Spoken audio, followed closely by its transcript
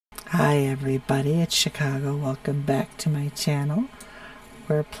Hi everybody, it's Chicago. Welcome back to my channel.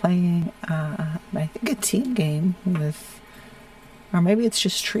 We're playing, I think a team game with, or maybe it's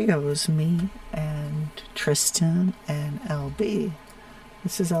just trios, me and Tristan and LB.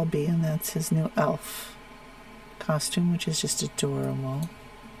 This is LB and that's his new elf costume, which is just adorable.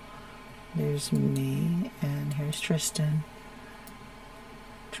 There's me and here's Tristan.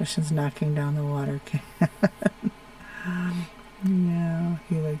 Tristan's knocking down the water can. Yeah,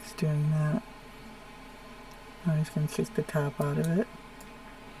 he likes doing that. Now he's gonna kick the top out of it.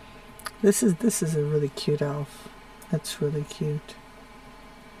 This is a really cute elf. That's really cute.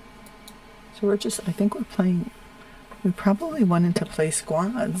 So I think we're playing, we probably wanted to play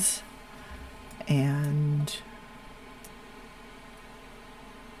squads. And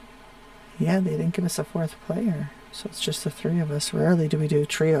yeah, they didn't give us a fourth player. So it's just the three of us. Rarely do we do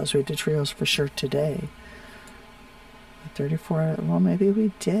trios. We did trios for sure today. 34, well maybe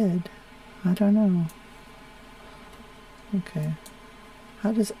we did. I don't know. Okay.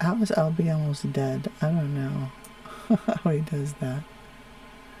 How is LB almost dead? I don't know how he does that.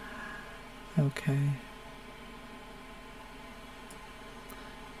 Okay.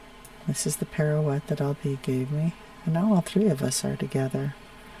 This is the pirouette that LB gave me. And now all three of us are together.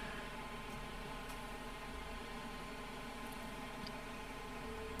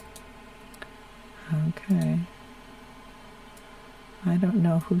 Okay. I don't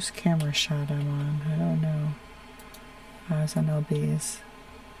know whose camera shot I'm on. I don't know. I was on LB's.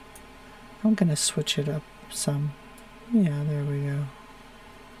 I'm gonna switch it up some. Yeah, there we go.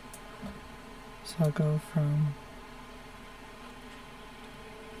 So I'll go from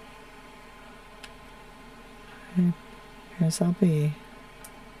here's LB.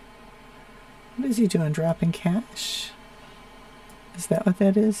 What is he doing? Dropping cash? Is that what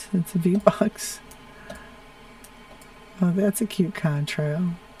that is? It's a V-Bucks. Oh, that's a cute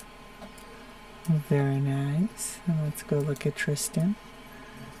contrail. Very nice. And let's go look at Tristan.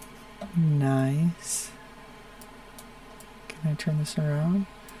 Nice. Can I turn this around?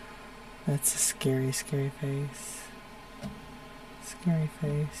 That's a scary, scary face. Scary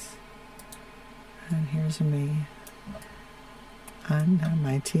face. And here's me. On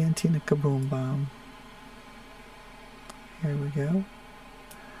my TNT and a kaboom bomb. Here we go.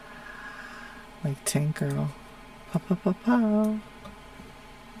 Like Tank Girl. Pow, pow, pow, pow.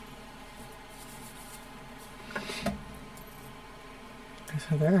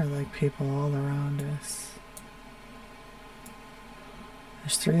 So there are like people all around us.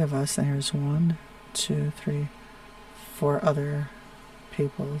 There's three of us, and here's 1, 2, 3, 4 other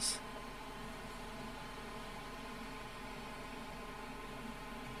peoples.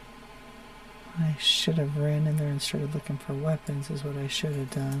 I should have ran in there and started looking for weapons, is what I should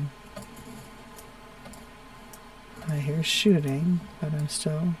have done. I hear shooting, but I'm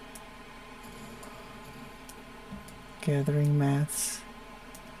still gathering mats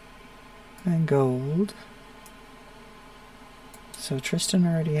and gold. So Tristan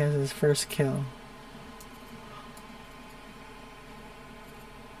already has his first kill.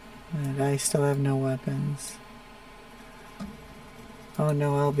 And I still have no weapons. Oh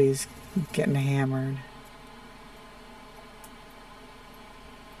no, LB's getting hammered.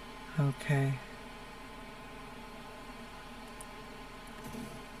 Okay.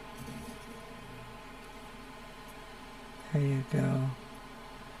 There you go.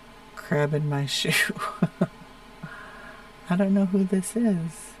 Crab in my shoe. I don't know who this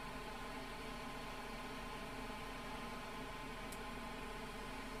is.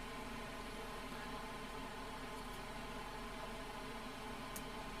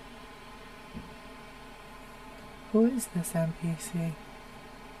 Who is this NPC?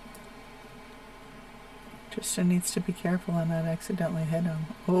 Tristan needs to be careful and not accidentally hit him.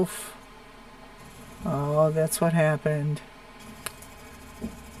 Oof. Oh, that's what happened.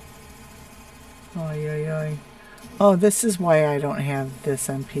 Oy, oy, oy. Oh, this is why I don't have this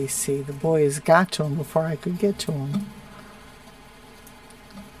NPC. The boys got to him before I could get to him.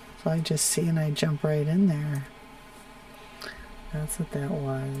 So I just see and I jump right in there. That's what that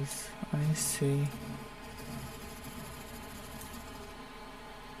was. I see.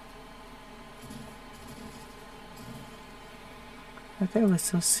 I thought it was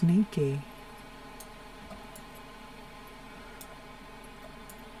so sneaky.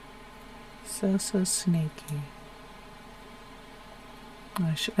 So sneaky.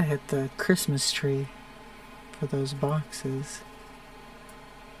 I should have hit the Christmas tree for those boxes.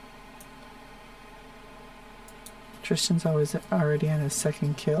 Tristan's already on his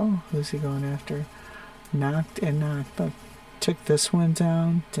second kill. Who's he going after? Knocked and knocked. Look, took this one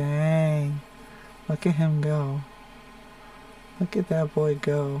down. Dang. Look at him go. Look at that boy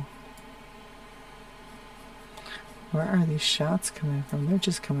go. Where are these shots coming from? They're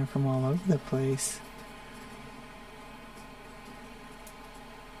just coming from all over the place.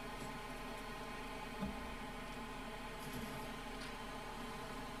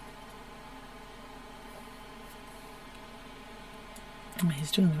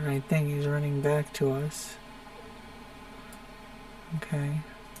 He's doing the right thing. He's running back to us. Okay.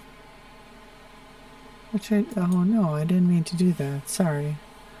 Oh no, I didn't mean to do that. Sorry.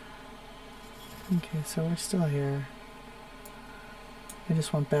 Okay, so we're still here. I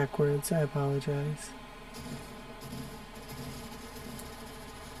just went backwards. I apologize.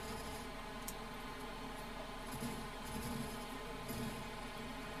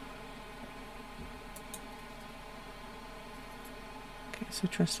 Okay, so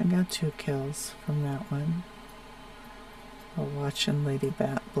Tristan got 2 kills from that one. We're watching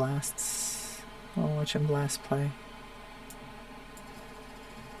LadyBlast. We're watching Blast play.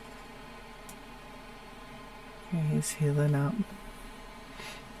 Okay, he's healing up.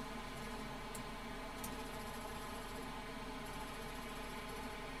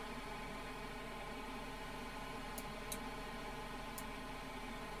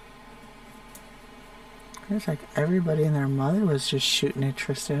 There's like everybody and their mother was just shooting at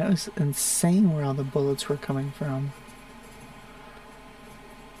Tristan. It was insane where all the bullets were coming from.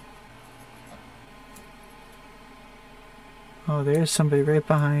 Oh, there's somebody right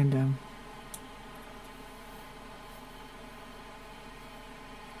behind him.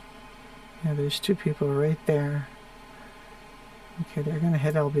 Yeah, there's 2 people right there. Okay, they're gonna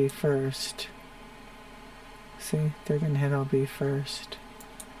hit LB first. See, they're gonna hit LB first.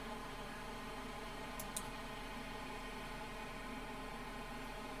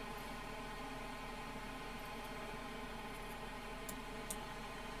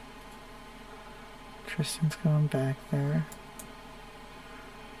 Tristan's going back there.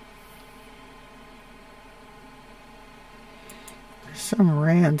 Some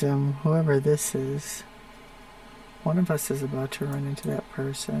random, whoever this is. One of us is about to run into that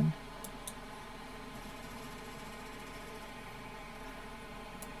person.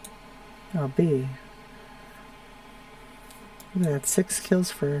 Oh, B. Look at that, 6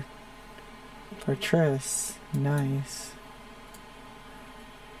 kills for Tris. Nice.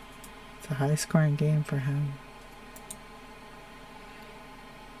 It's a high-scoring game for him.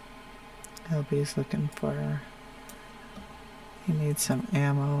 LB's looking for... He needs some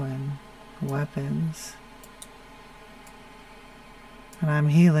ammo and weapons. And I'm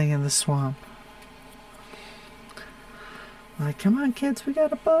healing in the swamp. Like, come on kids, we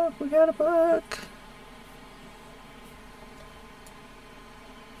got a book, we got a book.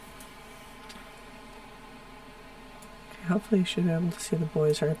 Okay, hopefully you should be able to see the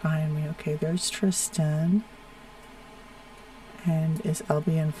boys right behind me. Okay, there's Tristan. And is LB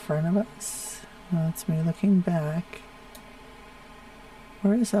in front of us? Well, that's me looking back.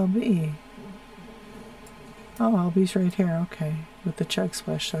 Where is LB? Oh, LB's right here, okay. With the chug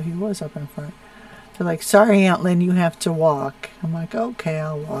splash, so he was up in front. They're like, sorry, Aunt Lynn, you have to walk. I'm like, okay,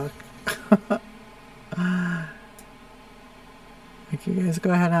 I'll walk. Like, you guys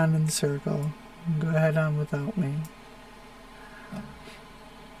go ahead on in the circle. Go ahead on without me.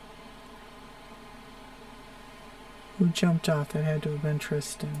 Who jumped off? That had to have been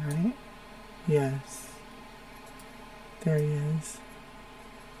Tristan, right? Yes. There he is.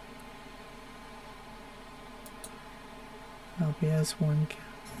 LB has 1 kill.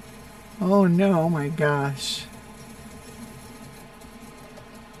 Oh no, oh my gosh.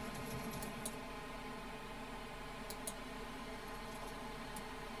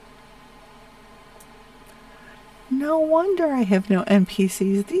 No wonder I have no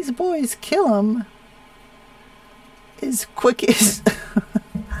NPCs. These boys kill them as quick as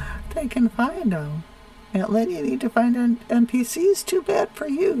they can find them. Aunt Lady, you need to find NPCs? Too bad for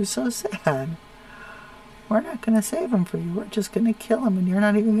you. So sad. We're not going to save them for you. We're just going to kill them, and you're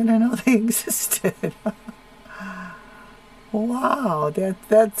not even going to know they existed. Wow,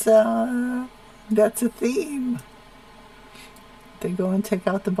 that's a theme. They go and take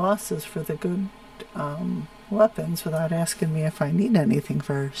out the bosses for the good weapons without asking me if I need anything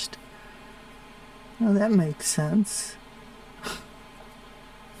first. Well, that makes sense.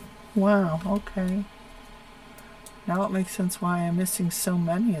 Wow, okay. Now it makes sense why I'm missing so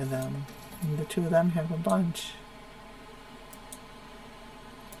many of them. And the 2 of them have a bunch.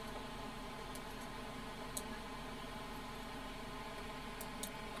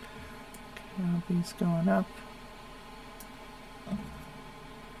 Okay, LB's going up.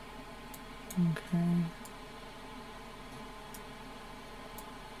 Okay.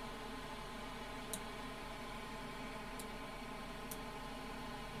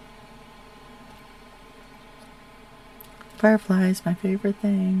 Fireflies, my favorite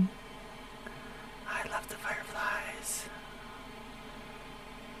thing. I love the fireflies.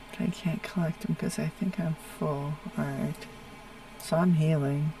 But I can't collect them because I think I'm full. Alright. So I'm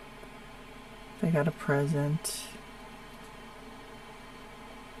healing. They got a present.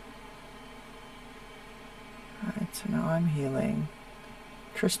 Alright, so now I'm healing.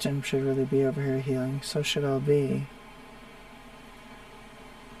 Tristan should really be over here healing. So should LB.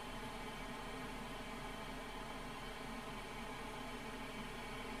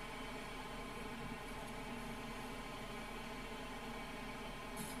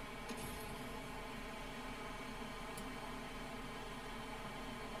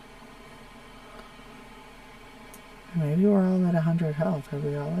 Maybe we're all at 100 health. Are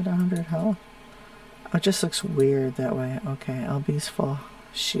we all at 100 health? Oh, it just looks weird that way. Okay, LB's full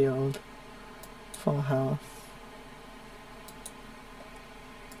shield. Full health.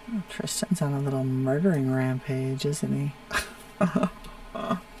 Oh, Tristan's on a little murdering rampage, isn't he?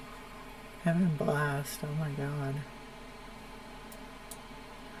 Having a blast. Oh my god.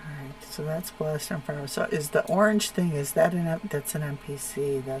 Alright, so that's blast in front of us. So is the orange thing, is that that's an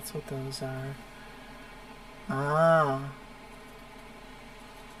NPC? That's what those are. Ah.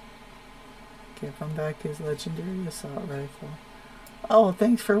 Give him back his legendary assault rifle. Oh,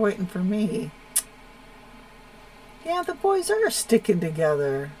 thanks for waiting for me. Yeah, the boys are sticking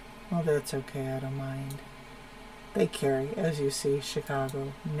together. Well, that's okay, I don't mind. They carry, as you see,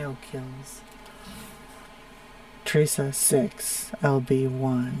 Chicago, no kills. Teresa 6, LB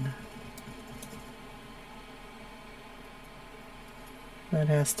 1. That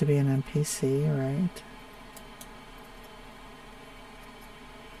has to be an NPC, right?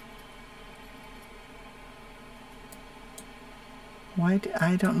 Why?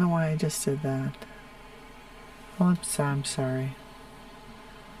 I don't know why I just did that. Oops, I'm sorry.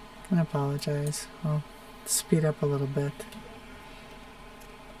 I apologize. I'll speed up a little bit.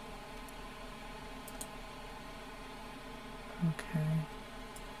 Okay.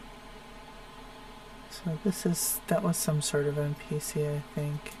 So that was some sort of NPC, I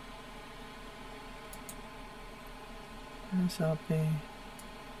think. Where's LB?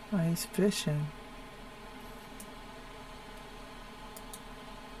 Oh, he's fishing.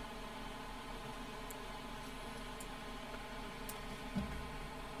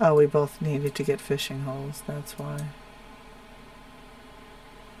 Oh, we both needed to get fishing holes, that's why.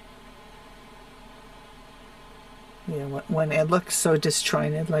 Yeah, when it looks so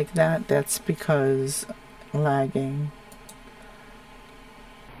disjointed like that, that's because lagging.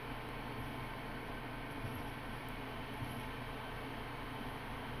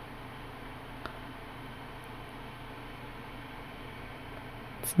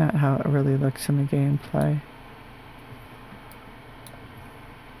 It's not how it really looks in the gameplay.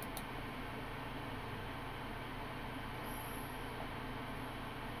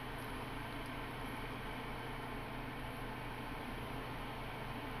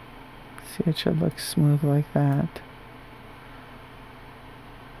 See, it should look smooth like that.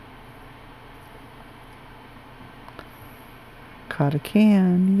 Caught a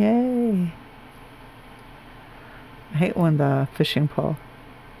can, yay! I hate when the fishing pole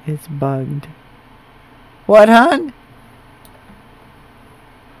is bugged. What, hon?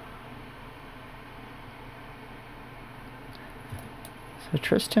 So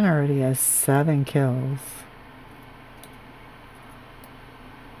Tristan already has 7 kills.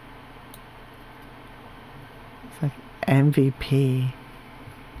 MVP.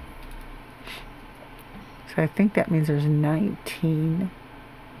 So I think that means there's 19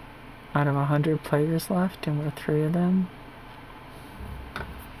 out of 100 players left, and we're 3 of them.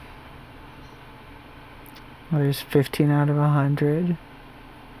 Well, there's 15 out of 100.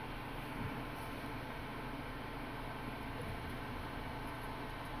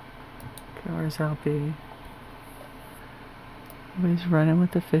 Okay, where's LB? He's running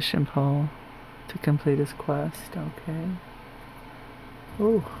with the fishing pole to complete his quest. Okay.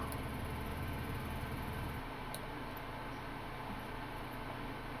 Ooh.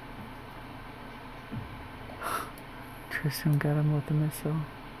 Tristan got him with the missile.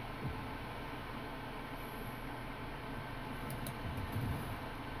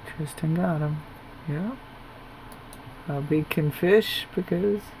 Tristan got him. Yeah. LB can fish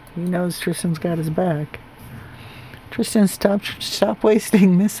because he knows Tristan's got his back. Tristan, stop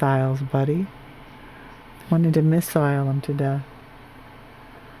wasting missiles, buddy. Wanted to missile him to death.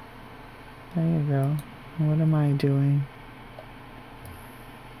 There you go. What am I doing?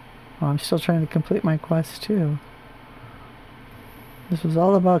 Oh, I'm still trying to complete my quest too. This was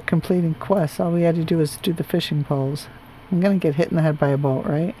all about completing quests. All we had to do was do the fishing poles. I'm gonna get hit in the head by a boat,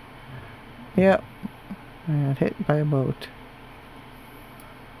 right? Yep. I got hit by a boat.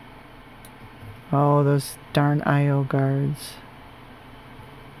 Oh, those darn IO guards.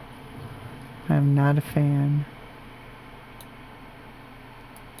 I'm not a fan.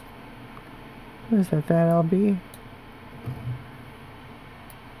 What is that LB?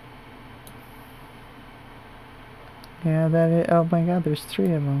 Yeah, that is. Oh my god, there's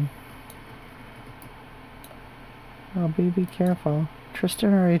 3 of them. LB, be careful.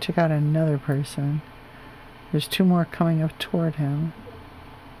 Tristan already took out another person. There's 2 more coming up toward him.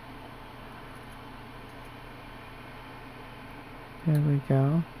 There we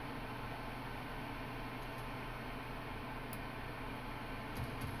go.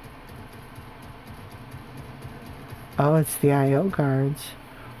 Oh, it's the IO guards.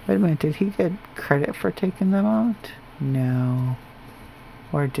 Wait a minute, did he get credit for taking them out? No.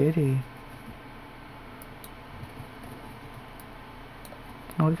 Or did he?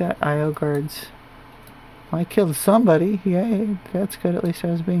 Oh, we got IO guards. Well, I killed somebody. Yay, that's good. At least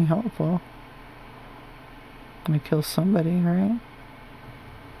I was being helpful. I killed somebody, right?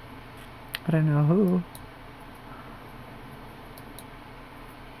 I don't know who.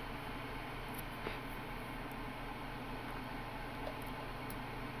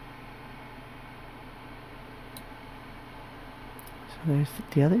 So there's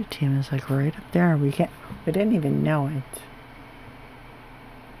the other team is like right up there. We didn't even know it.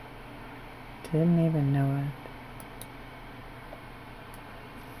 Didn't even know it.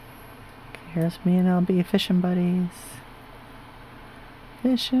 Okay, here's me and LB fishing buddies.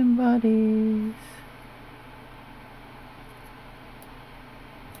 Fishing buddies.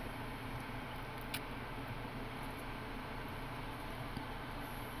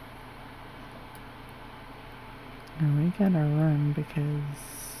 And we gotta run because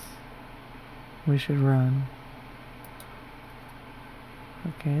we should run.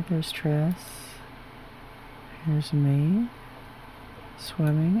 Okay, there's Triss. Here's me.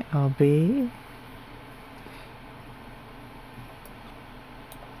 Swimming. LB.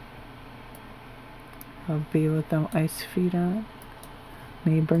 LB with them ice feet on.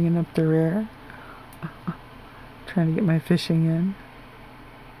 Me bringing up the rear. Trying to get my fishing in.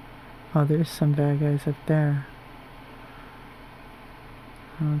 Oh, there's some bad guys up there.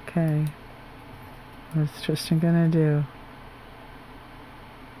 Okay. What's Tristan gonna do?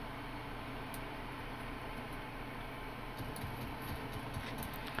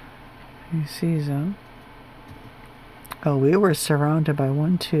 He sees them. Oh, we were surrounded by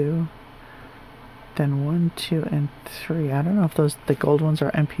 1, 2. Then 1, 2, and 3. I don't know if the gold ones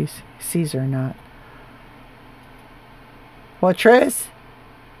are NPCs or not. What, Triss?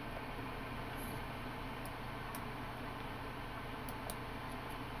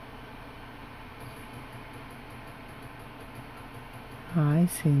 Oh,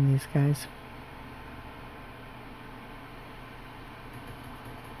 I've seen these guys.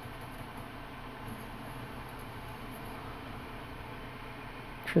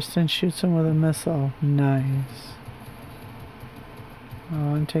 Tristan shoots him with a missile. Nice.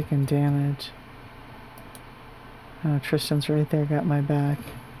 Oh, I'm taking damage. Oh, Tristan's right there, got my back.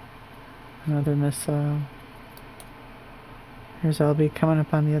 Another missile. Here's LB coming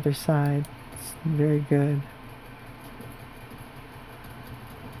up on the other side. It's very good.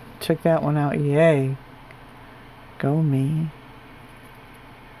 Took that one out. Yay. Go me.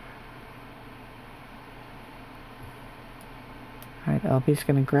 Alright, LB's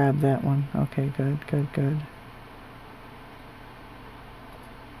gonna grab that one. Okay, good, good, good.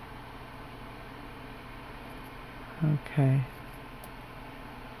 Okay.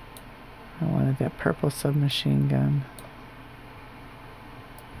 I wanted that purple submachine gun.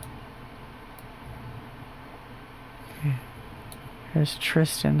 Okay. Here's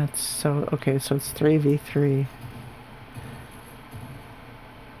Tristan. It's so... Okay, so it's 3v3.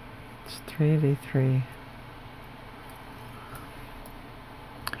 It's 3v3.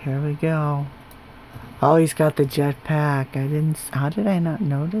 Here we go. Oh, he's got the jetpack. I didn't... How did I not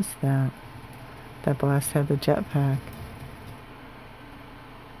notice that? That blast had the jetpack.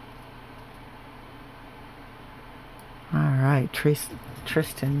 Alright,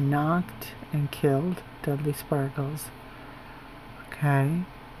 Tristan knocked and killed Deadly Sparkles. Okay,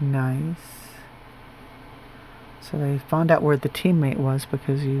 nice. So they found out where the teammate was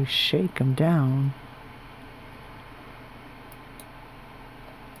because you shake him down.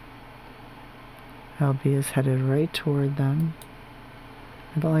 LB is headed right toward them.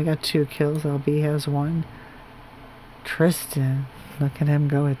 I've only got 2 kills. LB has 1. Tristan, look at him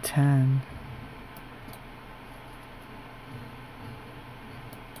go at 10.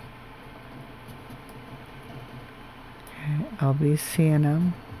 Okay, LB's seeing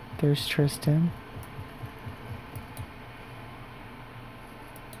him. There's Tristan.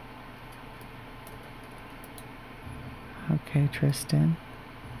 Okay, Tristan.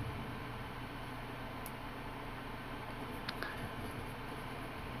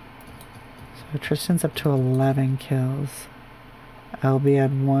 So Tristan's up to 11 kills. I'll be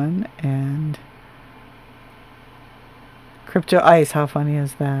at 1, and Crypto Ice, how funny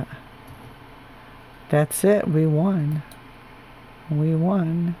is that? That's it, we won. We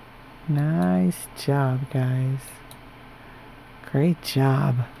won. Nice job, guys. Great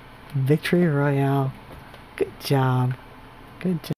job. Victory Royale. Good job. Good job.